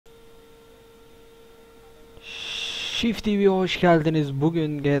Shift TV'ye hoş geldiniz.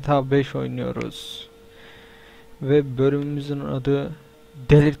 Bugün GTA 5 oynuyoruz. Ve bölümümüzün adı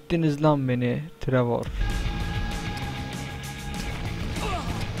Delirttiniz lan beni, Trevor.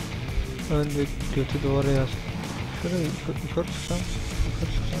 Önde götü duvara yaz. Şuraya yukarı çıksam.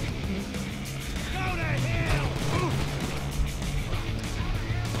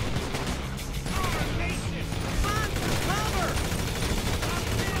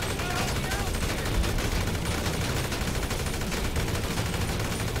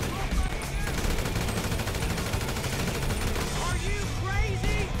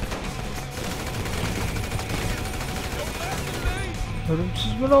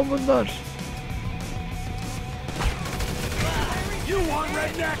 Ölümsüz mü lan bunlar? You want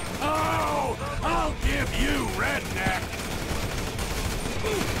redneck? Oh, I'll give you redneck.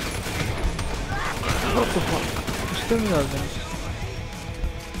 What the fuck? İşte mi geldiniz?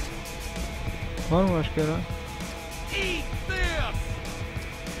 Var mı başka yere? Eat this.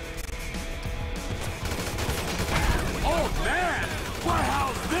 Old man? Well,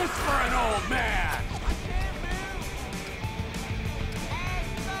 how's this for an old man?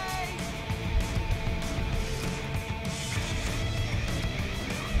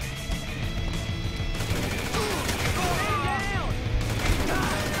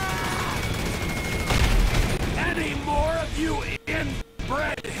 Any more of you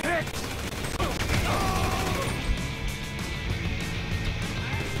inbred hicks?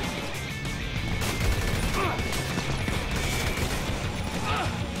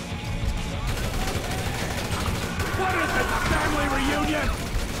 What is this, a family reunion?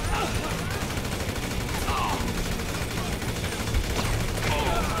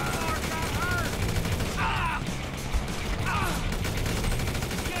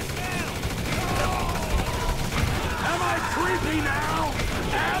 Am I creepy now?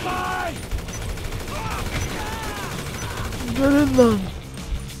 Am I? Gelin lan.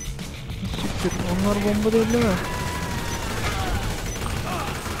 Siktir. Onlar bomba değil mi?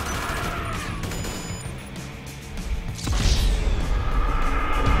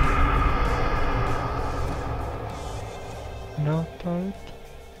 Ne yaptı abi?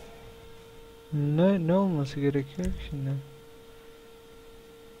 Ne olması gerekiyor ki şimdi?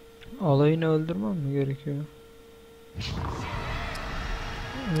 Alayını öldürmem mi gerekiyor?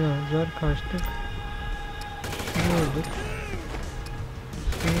 Ya güzel kaçtık. Şunu öldük.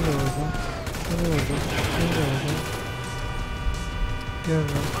 Şunu da öldüm. Şunu öldüm. Şunu da öldüm. Gel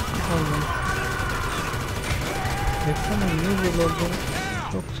lan. Al lan. Ekranın niye böyle olduğunu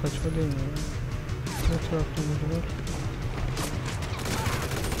çok saçma değil mi ya? Ne tarafta var?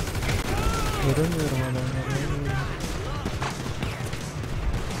 Göremiyorum adamları.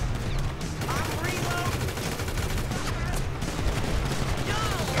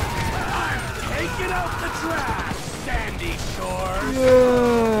 Take it out the trash, Sandy Shores.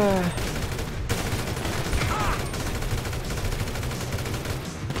 Yeah.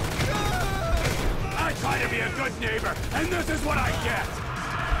 I try to be a good neighbor, and this is what I get.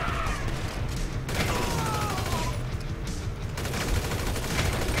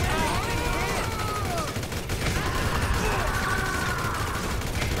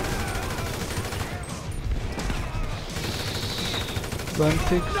 Ben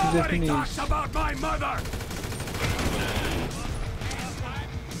tek siz Nobody hepiniz. talks about my mother.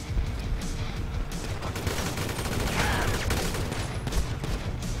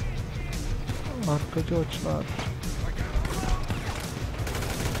 Arkacı açlar.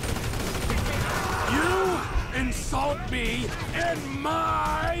 You insult me in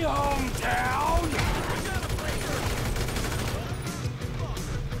my hometown?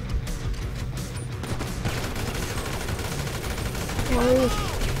 Hayır.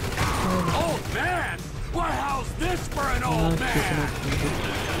 Old man? Well, how's this for an old man?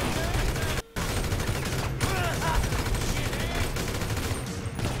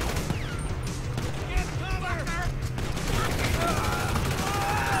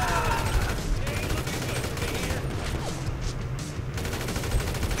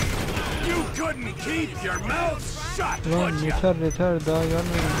 You couldn't keep your mouth shut, Lan could ya? yeter daha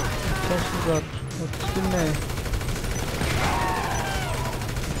gelmeyin. Sessizler. Otuz ne?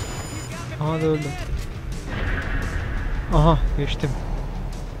 Aha da öldüm. Aha geçtim.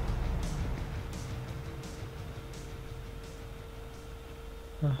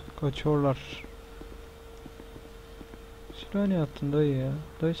 Heh, kaçıyorlar. Silahı niye attın dayı ya?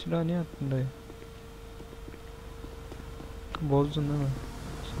 Dayı silahı niye attın dayı? Bozdun değil mi?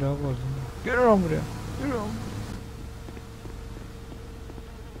 Silahı bozdun. Gel lan buraya. Gel lan.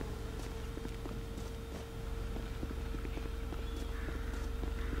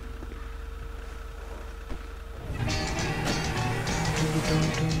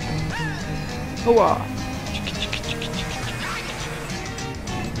 Hova.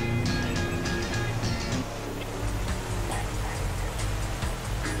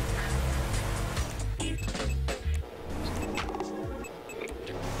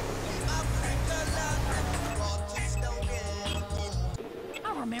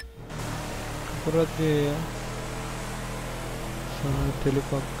 Bırak diyor ya. Sana telif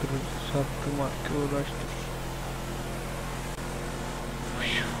hakkı, şarkı uğraştır.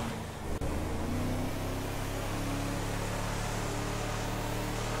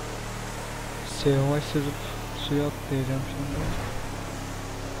 Yavaş sızıp suya atlayacağım şimdi.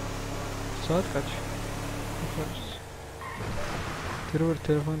 Saat kaç? Bakarız. Trevor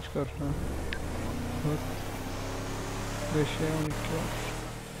telefon çıkar ha. Bak. 5'e 12 var.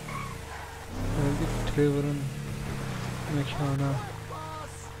 Geldik Trevor'ın mekana.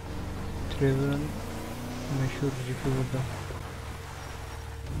 Trevor'ın meşhur jipi burada.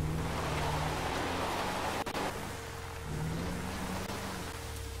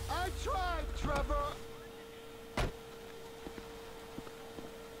 Trevor!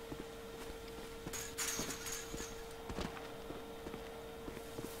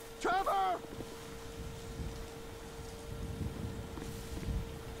 Trevor!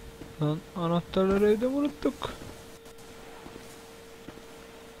 Lan anahtarları evde unuttuk.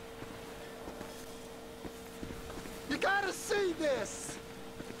 You gotta see this!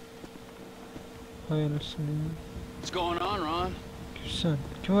 Hay anasını ya. What's going on, Ron? Sen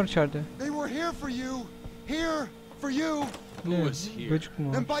kim var içeride? They were here for you! Here for you! Who was here? Böcük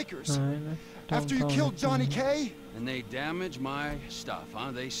mü Them var? bikers! Aynen. After you killed Johnny K? And they damage my stuff,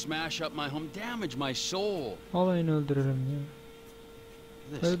 huh? They smash up my home, damage my soul. Alayını öldürelim ya.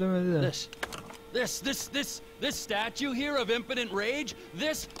 This, Öldürmedi de. this statue here of impotent rage,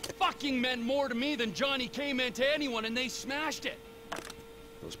 this fucking meant more to me than Johnny K meant to anyone, and they smashed it.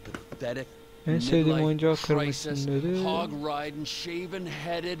 Those pathetic En sevdiğim midlife oyuncağı crisis, kırmışsın dedi. hog riding, shaven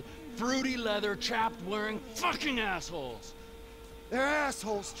headed, fruity leather, chapped wearing fucking assholes. They're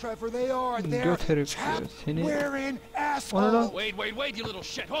assholes, Trevor. They are. They're Göt herif chap diyor. Seni wearing Ona assholes. lan. Wait, you little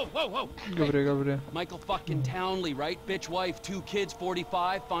shit. Whoa. Gel buraya. Michael fucking Townley, right? Bitch wife, 2 kids,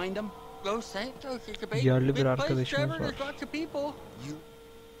 45, find him? Los Santos is a big, Yerli bir big place, arkadaşımız Trevor. var. There's lots of people.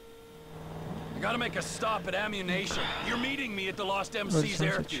 I gotta make a stop at ammunition. You're meeting me at the Lost Hadi MC's sen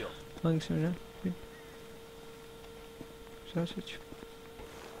seç. airfield. Hangisini ne? Bil. Sen seç.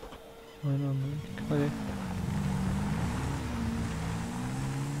 Aynen anladım. Hadi.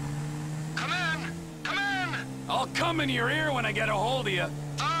 Come in! I'll come in your ear when I get a hold of you.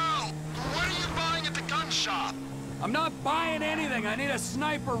 Oh, what are you buying at the gun shop? I'm not buying anything. I need a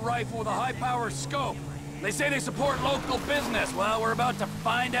sniper rifle with a high-power scope. They say they support local business. Well, we're about to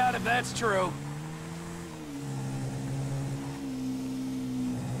find out if that's true.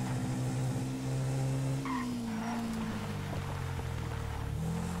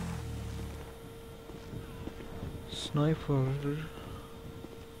 Sniper.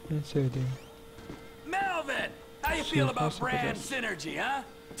 En sevdiğim. Melvin! How you feel about brand synergy, huh?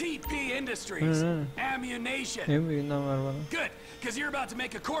 TP Industries. Ammunition. En büyüğünden ver bana. Good, because you're about to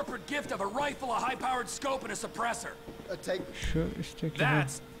make a corporate gift of a rifle, a high-powered scope, and a suppressor. Take. Şu üstteki.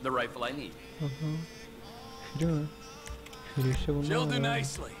 That's the rifle I need. Şu değil mi? Şu işte bunlar She'll do var.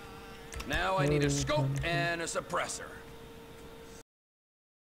 nicely. Now I need a scope and a suppressor.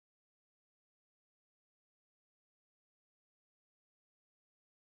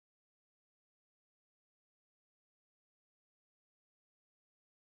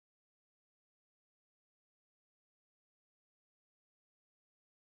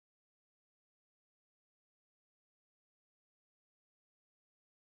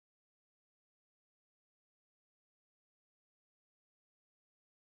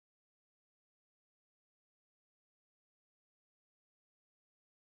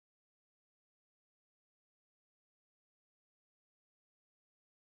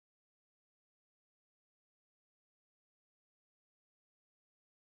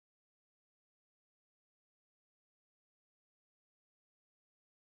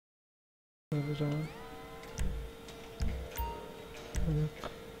 O zaman.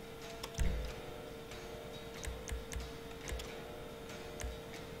 Evet.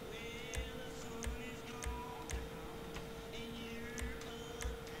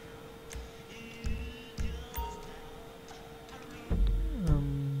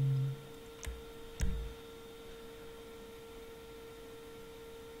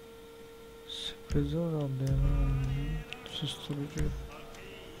 Sürpriz herhalde ya. Susturucu.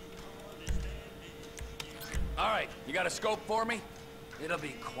 All right, you got a scope for me? It'll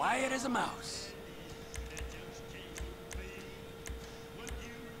be quiet as a mouse.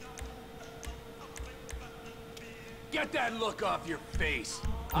 Get that look off your face.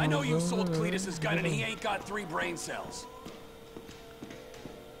 I know you sold Cletus's gun and he ain't got 3 brain cells.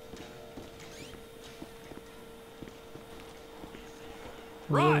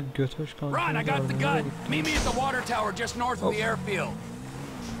 Run! Run, I got the gun. Meet me at the water tower just north of the airfield.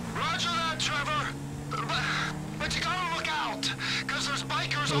 Roger that, Trevor. But you gotta look out, because there's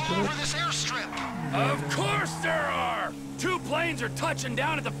bikers all over this airstrip. Of course there are! 2 planes are touching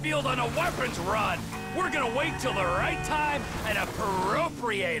down at the field on a weapons run. We're gonna wait till the right time and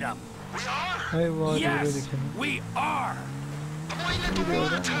appropriate them. We are? Yes, we are! I'm waiting at the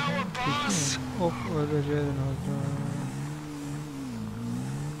water tower, boss.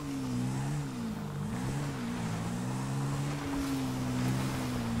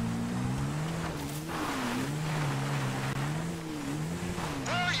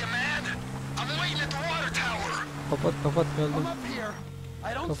 Kapat geldim. I'm up here.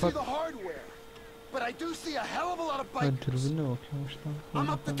 I don't see the hardware, but I do see a hell of a lot of Ben bikers. tribünle bakıyormuş lan. I'm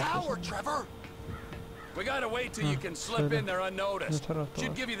up the tower, Trevor. We gotta wait till you can slip in there unnoticed.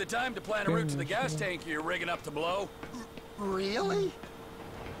 Should give you the time to plan a route to the gas tank you're rigging up to blow. Really?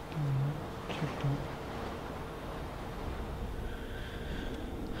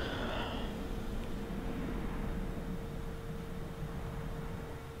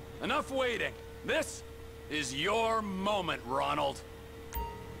 Enough waiting. This is your moment, Ronald.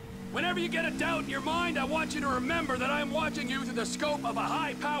 Whenever you get a doubt in your mind, I want you to remember that I'm watching you through the scope of a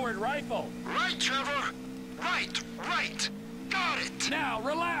high-powered rifle. Right, Trevor. Right. Got it. Now,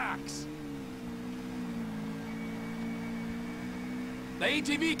 relax. The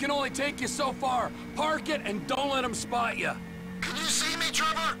ATV can only take you so far. Park it and don't let them spot you. Can you see me,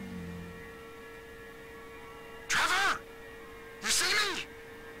 Trevor? Trevor? You see me?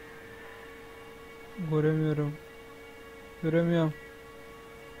 Göremiyorum. Göremiyorum.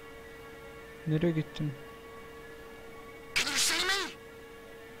 Nereye gittin? Can you see me?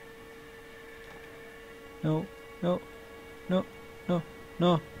 No.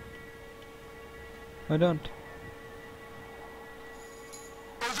 I don't.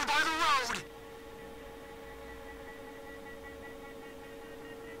 Over by the road.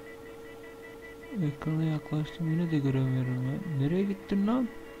 Ekrana yaklaştım, yine de göremiyorum ya. Nereye gittin lan?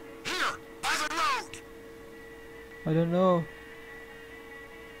 Here, by the road. I don't know.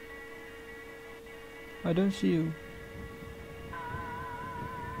 I don't see you.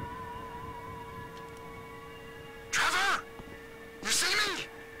 Trevor? You see me?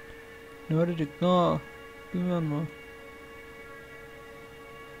 Ne dedik? No. Bilmiyor musun?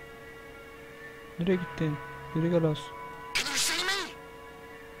 Nereye gittin? Geri gel az. Can you see me?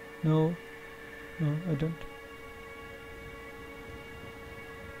 No. No, I don't.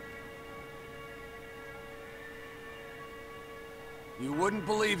 You wouldn't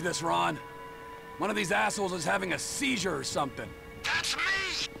believe this, Ron. One of these assholes is having a seizure or something. That's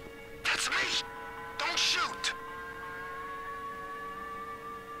me! That's me! Don't shoot!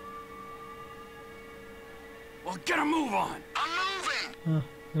 Well, get a move on! I'm moving! Hah,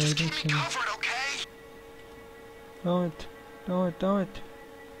 Just gördüm keep me seni. covered, okay? Devam et.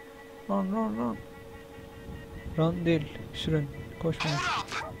 Run. Run değil, sürün. Koşma. Hold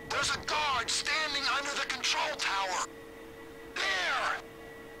up! There's a guard standing under the control tower. There!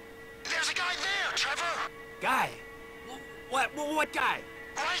 There's a guy there, Trevor! Guy? What guy?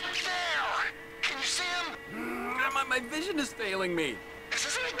 Right there! Can you see him? My vision is failing me. This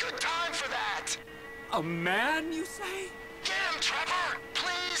isn't a good time for that! A man, you say? Get him, Trevor!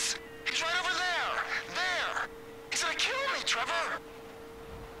 Please! He's right over there! There! He's gonna kill me, Trevor!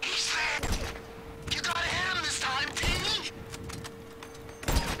 He's there! You gotta hit him this time, Teeny!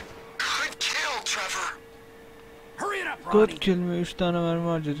 Good kill, Trevor! Hurry it up, Ronnie! Good kill mi? 3 tane mermi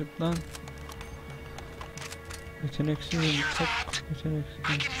harcadık lan. Yeteneksizim. Çok I yeteneksizim.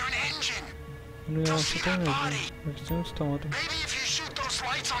 can hear an engine! Bunu yansıtamıyorum. Hepsini tutamadım. Maybe if you shoot those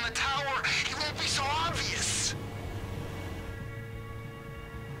lights on the tower, it won't be so obvious.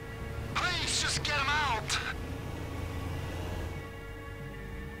 Please, just get him out.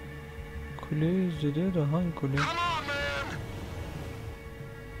 Kuleyi izledi de hangi kule? Come on, man.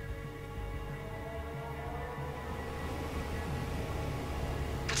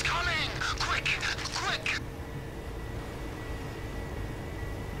 It's coming. Quick.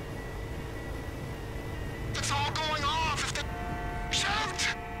 It's all going off. If they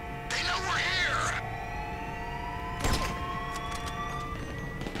shoot, they know we're here.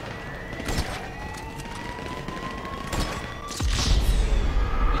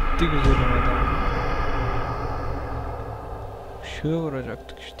 Gitti güzelim adam. Şöyle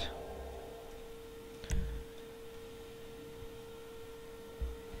vuracaktık işte.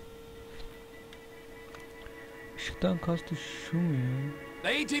 Cidden kastı şu mu ya? The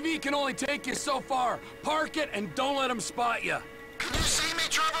ATV can only take you so far. Park it and don't let them spot you. Can you see me,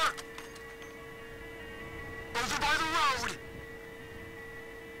 Trevor? Over by the road.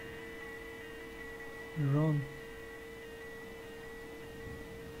 Run.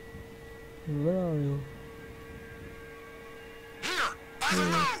 Where are you? Here, by the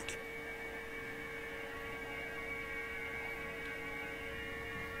road.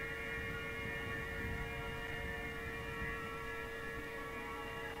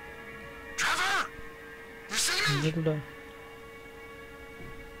 Trevor, you see me? Burada.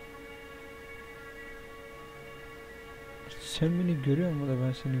 Sen beni görüyor musun da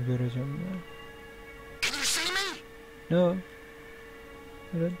ben seni göreceğim ya? Can you see me? No.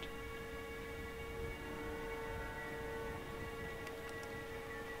 Evet.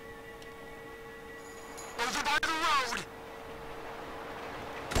 Over by the road.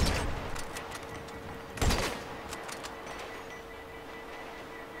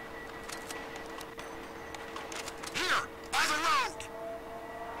 Here, by the road.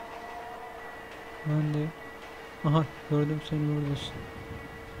 Ben de. Aha gördüm seni oradasın.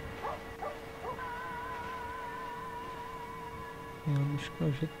 Yanlışlıkla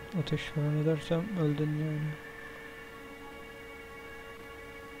ateş falan edersem öldün yani.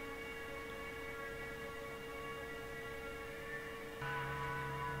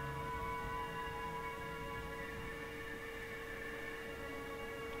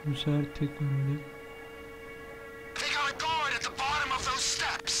 Bu sefer tek öldüm. They got a guard at the bottom of those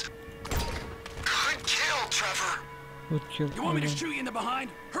steps. Good kill, Trevor. Good kill. You want me to Aynen. shoot you in the behind?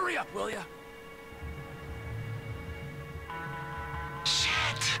 Hurry up, will ya?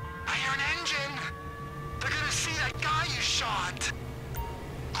 Shit! I hear an engine! They're gonna see that guy you shot!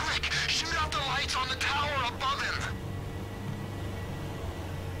 Quick, shoot out the lights on the tower above him!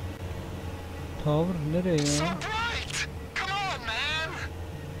 Tower nereye So ya? bright! Come on, man!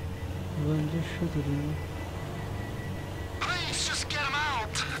 Bence şudur ya. Please, just get him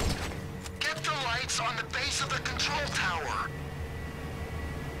out! Get the lights on the base of the control tower!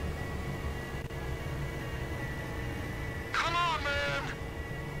 Come on, man!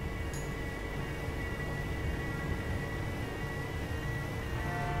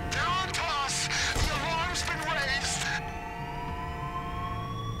 They're on to us! The alarm's been raised!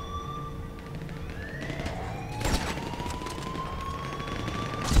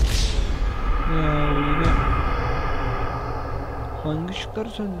 Ya yine hangi ışıkları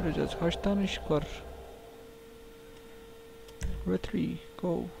söndüreceğiz? Kaç tane ışık var? Retry,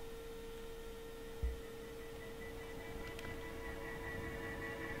 go.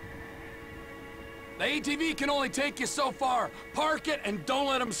 The ATV can only take you so far. Park it and don't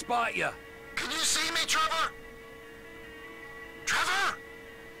let them spot you. Can you see me, Trevor? Trevor?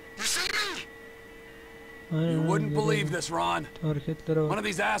 You see me? Aynen, You wouldn't geliyorum. believe this, Ron. Hareketlere One bak. of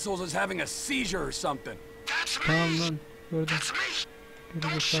these assholes is having a seizure or something. That's me! Tamam lan gördüm. That's me! Yürü Don't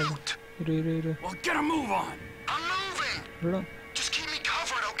bakalım. shoot! Yürü yürü yürü. Well, get a move on. I'm moving! Yürü lan. Just keep me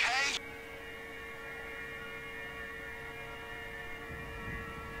covered, okay?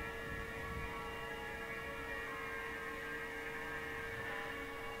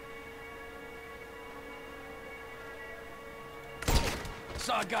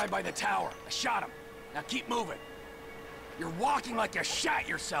 Saw a guy by the tower. I shot him. Now keep moving. You're walking like you shat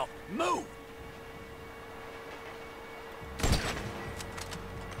yourself. Move!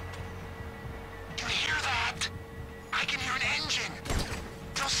 You hear that? I can hear an engine.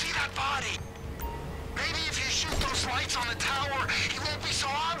 They'll see that body. Maybe if you shoot those lights on the tower, it won't be so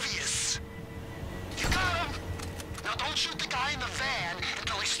obvious. You got him! Now don't shoot the guy in the van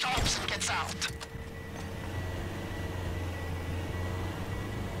until he stops and gets out.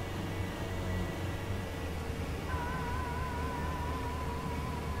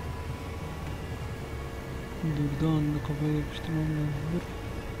 Durduğu anda kafaya yapıştırmam lazım. Dur.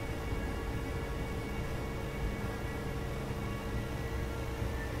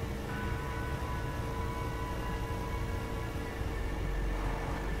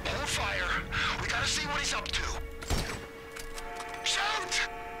 Hold fire. We gotta see what he's up to. Shoot!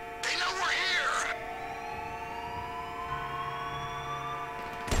 They know we're here!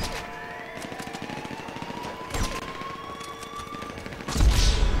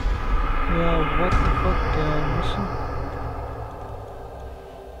 Ya what the fuck ya nasıl?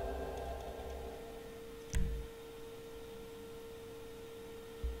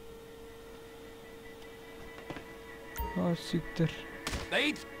 Ah siktir.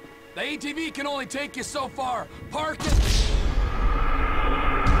 The ATV can only take you so far. Park it.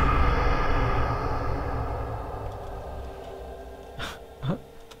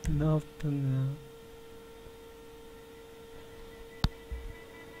 Ne yaptın ya?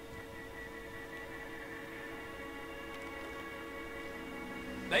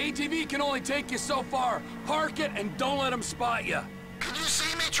 The ATV can only take you so far. Park it and don't let them spot you. Can you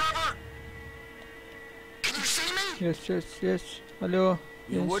see me, Trevor? Can you see me? Yes. Alo.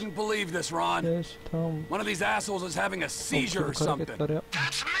 You Yes. wouldn't believe this, Ron. Yes, tamam. One of these assholes is having a seizure or Korkuluk something. hareketler yap.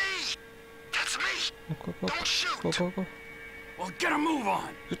 That's me! That's me! Go. Don't shoot! Go. Well, get a move on.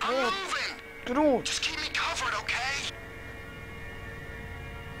 I'm moving! Dur. Just keep me covered, okay?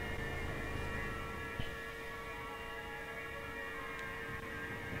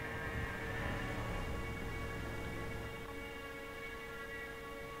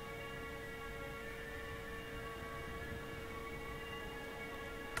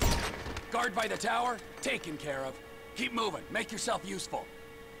 Guard by the tower, taken care of. Keep moving, make yourself useful.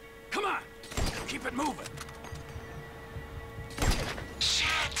 Come on, keep it moving.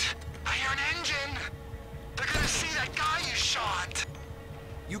 Shit! I hear an engine! They're gonna see that guy you shot!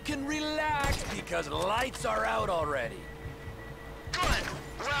 You can relax because lights are out already. Good!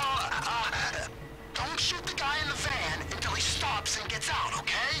 Well, don't shoot the guy in the van until he stops and gets out,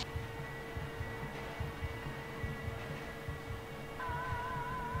 okay?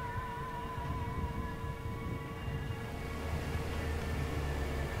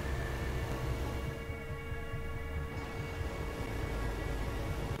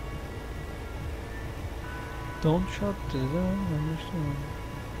 Don't shot dedi değil mi? Yanlış.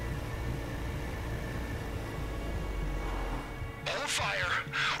 On fire!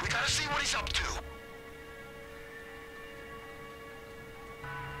 We gotta see what he's up to!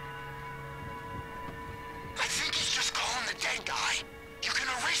 I think he's just calling the dead guy. You can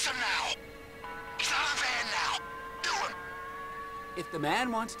erase him now! He's out of the van now! Do him! If the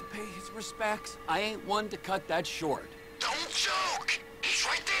man wants to pay his respects, I ain't one to cut that short. Don't joke! He's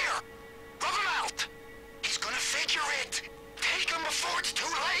right there! Rub him out! He's gonna figure it! Take him before it's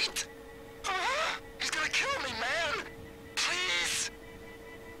too late! He's gonna kill me, man! Please!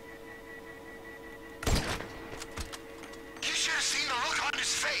 You should have seen the look on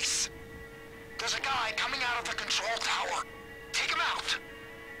his face! There's a guy coming out of the control tower. Take him out!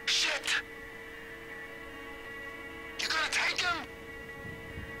 Shit! You gonna take him?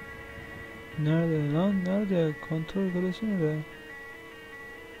 Nerede lan? Nerede? Kontrol kulesi nerede?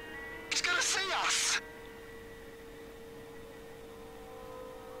 He's gonna see us!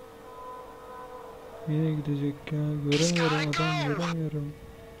 Nereye gidecek ya? Göremiyorum adam, göremiyorum.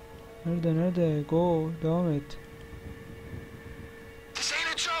 Nerede? Go, devam et. This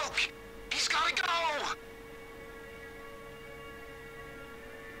ain't a joke! He's gotta go!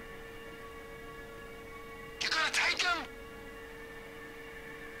 You gonna take him?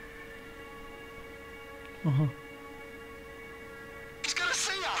 Aha. He's gonna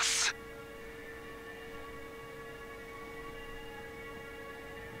see us!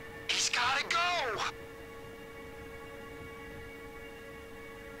 He's gotta go!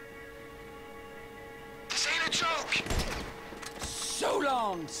 This ain't a joke! So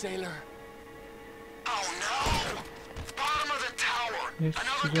long, sailor. Oh no! Bottom of the tower! Yes,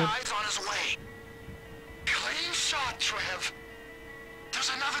 Another güzel. guy's on his way! Clean shot, Trev! There's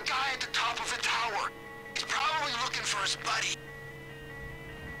another guy at the top of the tower! He's probably looking for his buddy!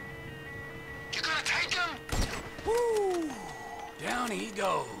 You gonna take him? Woo! Down he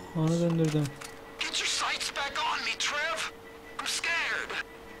goes. Onu döndürdüm. Get your sights back on me, Trev! I'm scared!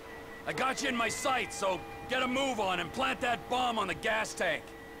 I got you in my sights, so get a move on and plant that bomb on the gas tank.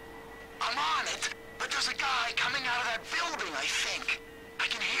 I'm on it, but there's a guy coming out of that building, I think. I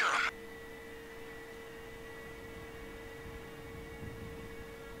can hear him.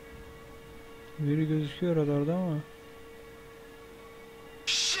 Biri gözüküyor radarda ama.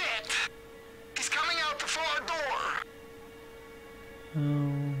 Shit! He's coming out the far door!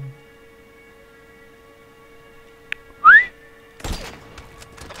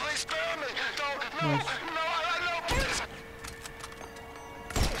 Please spare me! Don't! No! Nice. No, please!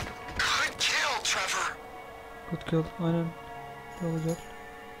 Good kill, Trevor! Good kill, aynen. Çok güzel.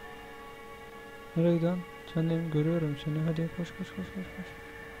 Nereye gidiyorsun? Sendeyim, görüyorum seni. Hadi koş. I'm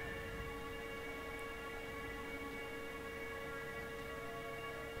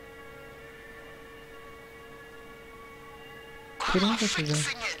Kırmızı not kaçacağım.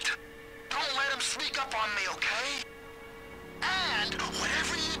 fixing it! Don't let him sneak up on me, okay? And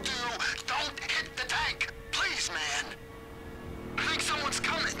whatever you do, don't hit the tank! Please, man! I think someone's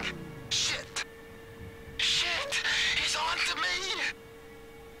coming! Shit! He's on to me!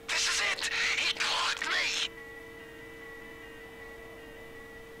 This is it! He clocked me!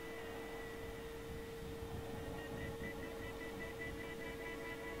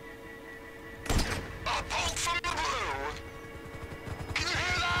 A bolt from the blue! Can you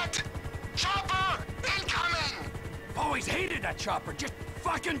hear that? chopper. Just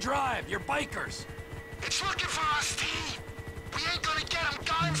fucking drive. You're bikers. It's looking for us, T. We ain't gonna get them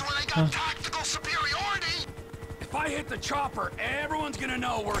guns when they got tactical superiority. If I hit the chopper, everyone's gonna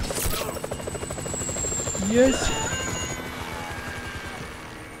know we're... Yes.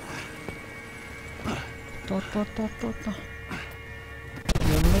 Ta.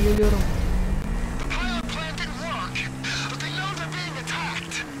 Yanına geliyorum. The pilot plan didn't work, but they know they're being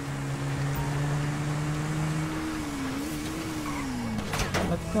attacked.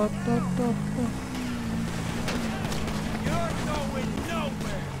 Ta. You're going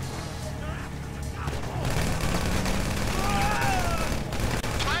nowhere.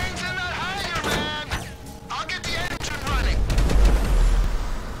 Plane's in that hangar, man. I'll get the engine running.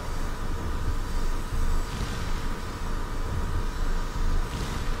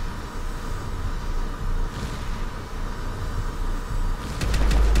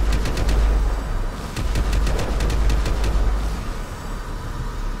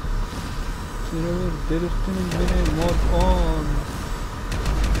 Trevor, delirttiniz beni. Mod 10.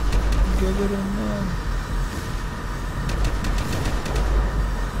 Gelirim lan.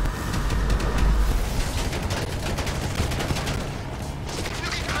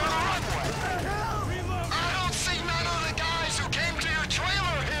 I don't see none of the guys who came to your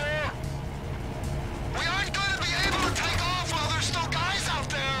trailer here. We aren't going to be able to take off while there's still guys out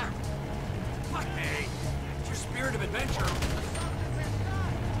there. Hey, it's your spirit of adventure.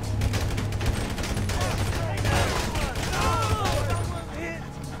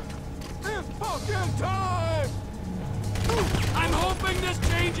 Time! I'm hoping this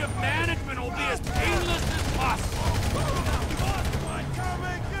change of management will be as painless as possible. Come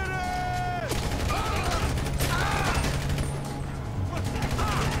and get it!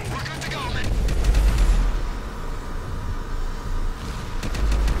 We're good to go, man.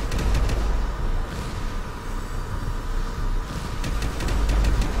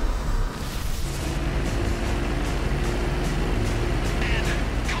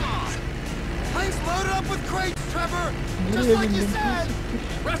 Plane's loaded up with crates, Trevor! Just Nereye like you bindim? said!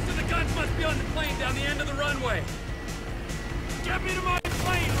 Rest of the guns must be on the plane down the end of the runway. Get me to my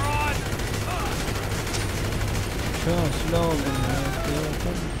plane, Rod! Şu an silah oldum ya. Silah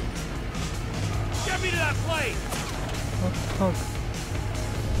atar mısın? Get me to that plane! Kalk.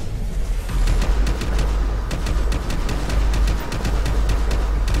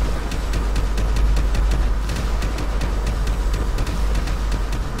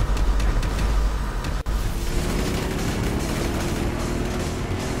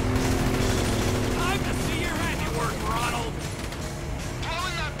 Time to see your handiwork, Ronald!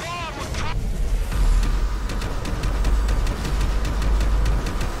 Blowing that bomb with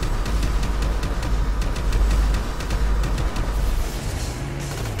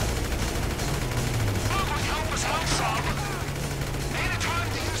probably help us out some. Ain't it time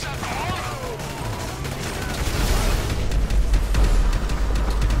to use that bomb?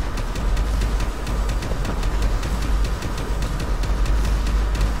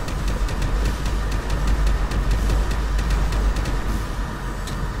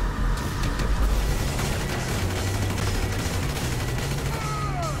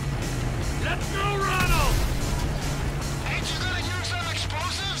 Let's go, Ronald! Ain't you gonna use them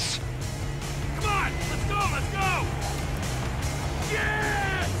explosives? Come on, let's go!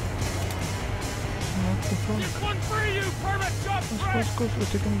 Yes! What the fuck? This one for you, permit jump Koş.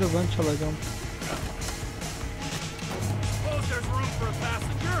 Ötekini de ben çalacağım. Suppose there's room for a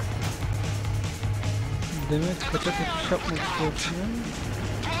passenger? Demek kaçak atış yapmak istiyorsun ya.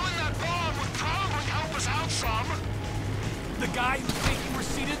 Blowing that bomb would probably help us out some. The guy who's taking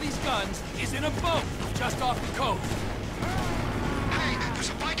receipt of these guns is in a boat just off the coast. Hey, there's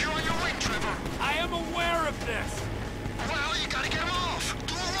a biker on your wing, Trevor. I am aware of this. Well, you gotta get him off.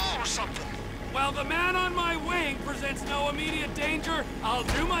 Do a roll or something. While the man on my wing presents no immediate danger, I'll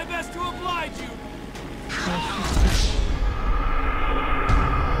do my best to oblige you.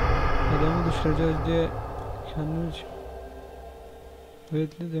 Adamı düşüreceğiz diye kendimiz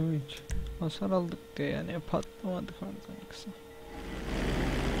üretli demek. Hasar aldık diye yani patlamadık fazla kısa.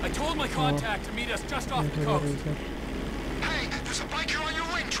 I told my contact to meet us just off the coast. Hey, there's a biker on your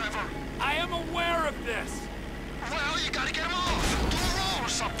wing, Trevor. I am aware of this. Well, you gotta get him off. Do a roll or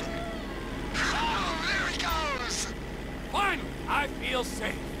something. Oh, there he goes. Finally, I feel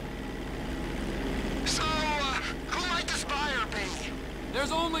safe. So, who might this buyer be?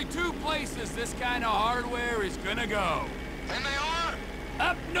 There's only two places this kind of hardware is gonna go. And they are?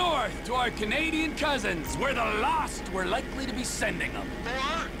 Up north to our Canadian cousins, where the lost were likely to be sending them.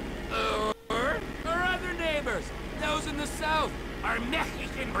 Or? Or our other neighbors, those in the south, our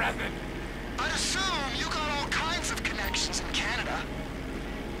Mexican brethren. I'd assume you got all kinds of connections in Canada.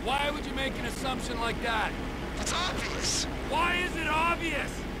 Why would you make an assumption like that? It's obvious. Why is it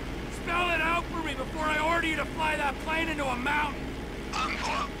obvious? Spell it out for me before I order you to fly that plane into a mountain.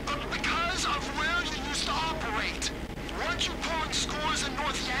 Because of where you used to operate. Weren't you pulling scores in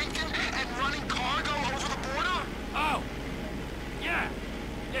North Yankton and running cargo over the border? Oh. Yeah.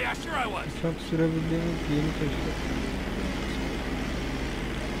 Yeah, sure I was. Uçak sürebildiğimiz yeni keşif.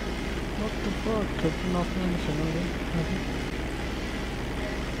 What the fuck? Köprünün altına düşen hadi. Hadi.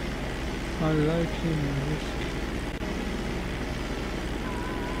 Hala yükleyemiyoruz.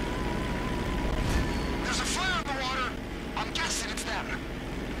 There's a flare in the water. I'm guessing it's them.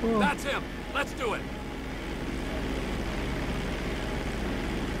 Oh. That's him. Let's do it.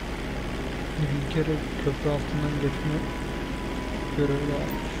 Bir kere köprü altından geçme görevi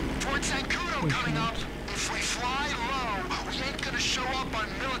almış. Towards Sankudo coming up. If we fly low, we ain't gonna show up on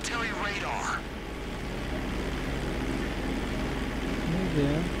military radar. Neydi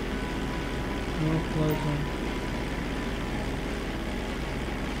ya? No fly zone.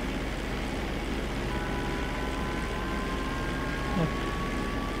 Bak.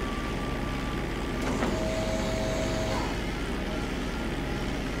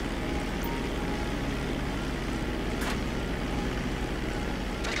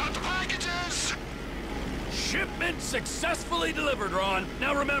 They got the packages! Shipment successfully delivered, Ron.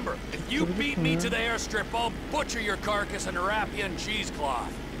 Now remember, if you beat me to the airstrip, I'll butcher your carcass and wrap you in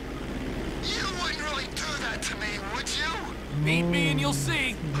cheesecloth. You wouldn't really do that to me, would you? Beat me and you'll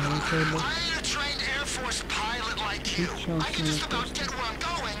see. I ain't a trained Air Force pilot like you. I can just about get where I'm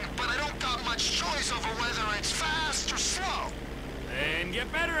going, but I don't got much choice over whether it's fast or slow. And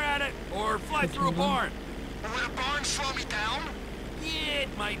get better at it, or fly through a barn. Would a barn slow me down? Yeah,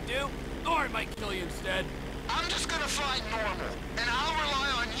 it might do. Or it might kill you instead. I'm just gonna fly normal, and I'll rely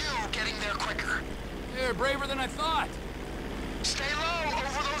on you getting there quicker. You're braver than I thought. Stay low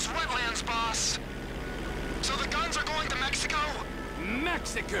over those wetlands, boss. So the guns are going to Mexico?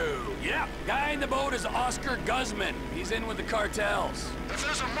 Mexico. Yeah, guy in the boat is Oscar Guzman. He's in with the cartels. If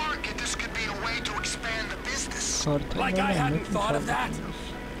there's a market, this could be a way to expand the business. Like I hadn't thought of that.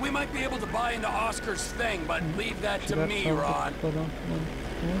 We might be able to buy into Oscar's thing, but leave that to me, Ron.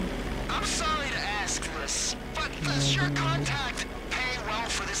 I'm sorry to ask this, but does your contact pay well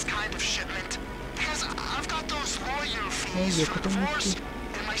for this kind of shipment? Because I've got those lawyer fees for divorce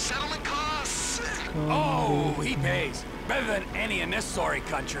and my settlement costs. Oh, he pays. Better than any in this sorry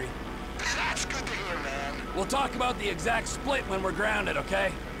country. That's good to hear, man. We'll talk about the exact split when we're grounded,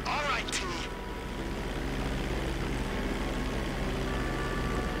 okay? All right, T.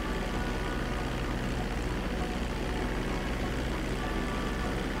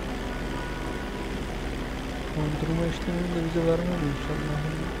 Kondurma işlemini de bize vermedi inşallah.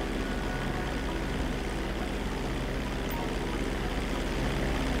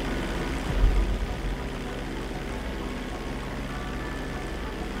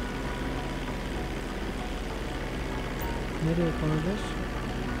 Nereye konacağız?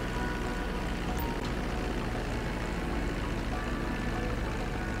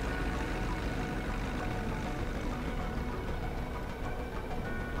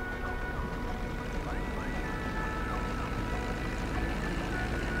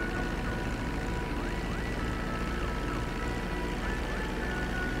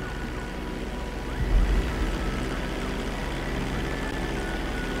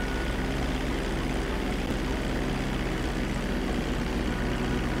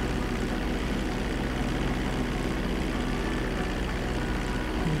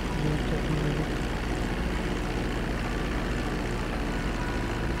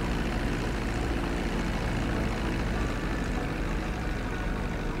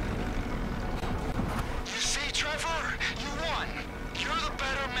 You see, Trevor? You won. You're the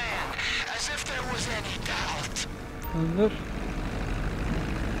better man. As if there was any doubt. Anlar.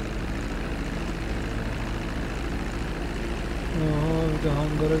 Oha bir de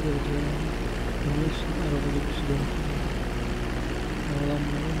hangara girdi ya. Biliyorsun arabada bir şey dönüyor. Ağlam var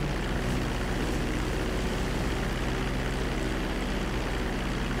mı?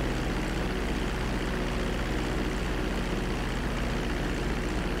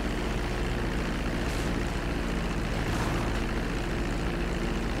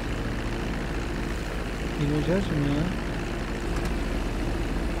 İneceğiz mi ya?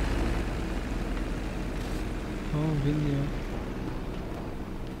 Tamam bin ya.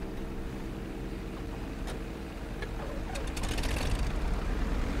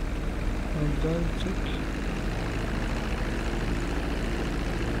 Oradan çık.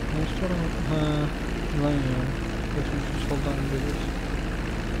 Nasıl sonra? Ha, lan ya. Bakın şu soldan gideceğiz.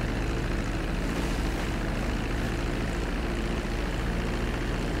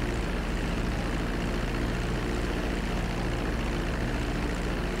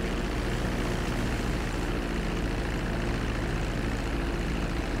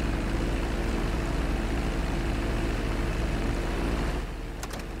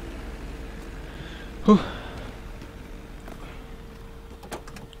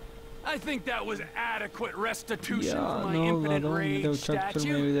 I think that was adequate restitution Ya for my ne oldu impotent adamın bir de rage uçak statue.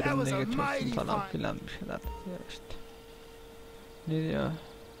 sürmeyi That was üzerinde a geçiyorsun mighty falan fine- filan bir şeyler ya işte. Ne diyor?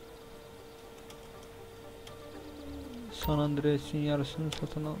 San Andreas'ın yarısını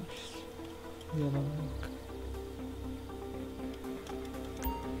satın almışız. Yalan yok.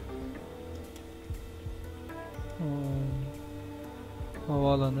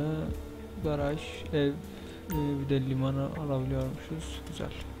 Havaalanı, garaj, ev, bir de limanı alabiliyormuşuz.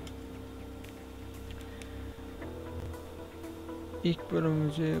 Güzel. İlk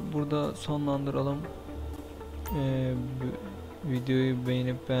bölümümüzü burada sonlandıralım. Videoyu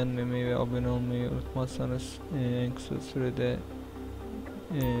beğenip beğenmemeyi ve abone olmayı unutmazsanız en kısa sürede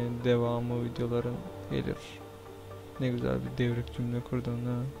devamı videoların gelir. Ne güzel bir devrik cümle kurdum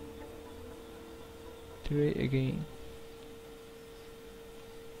ha. Try again.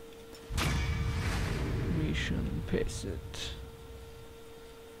 Mission passed.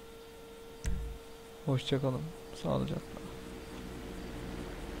 Hoşça kalın. Sağlıcakla.